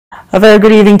A very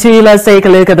good evening to you. Let's take a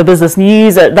look at the business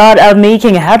news that are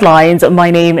making headlines.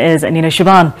 My name is Nina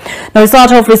Shaban. Now we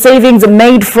start off with savings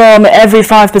made from every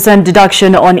 5%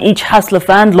 deduction on each Hustler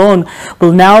Fund loan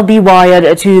will now be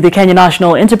wired to the Kenya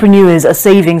National Entrepreneurs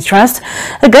Savings Trust,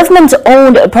 a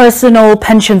government-owned personal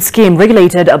pension scheme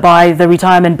regulated by the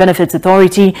Retirement Benefits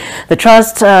Authority. The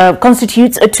trust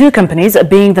constitutes two companies,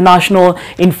 being the National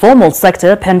Informal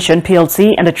Sector Pension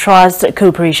PLC and the Trust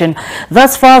Corporation.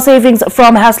 Thus far, savings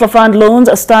from Hustler Fund loans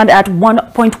stand at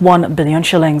 1.1 billion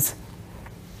shillings.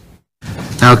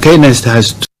 Now, KNEST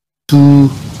has two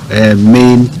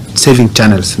main saving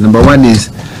channels. Number one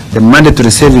is the mandatory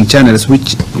saving channels,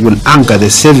 which will anchor the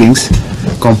savings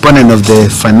component of the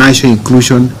Financial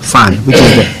Inclusion Fund, which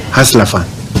is the Hustler Fund.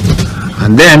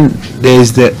 And then there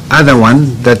is the other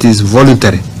one that is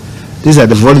voluntary. These are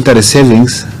the voluntary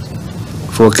savings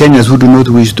for Kenyans who do not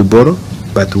wish to borrow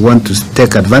but want to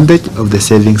take advantage of the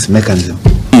savings mechanism.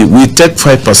 We take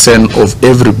 5% of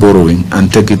every borrowing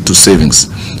and take it to savings.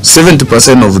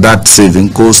 70% of that saving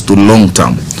goes to long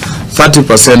term.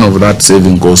 30% of that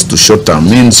saving goes to short term,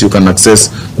 means you can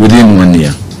access within 1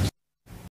 year.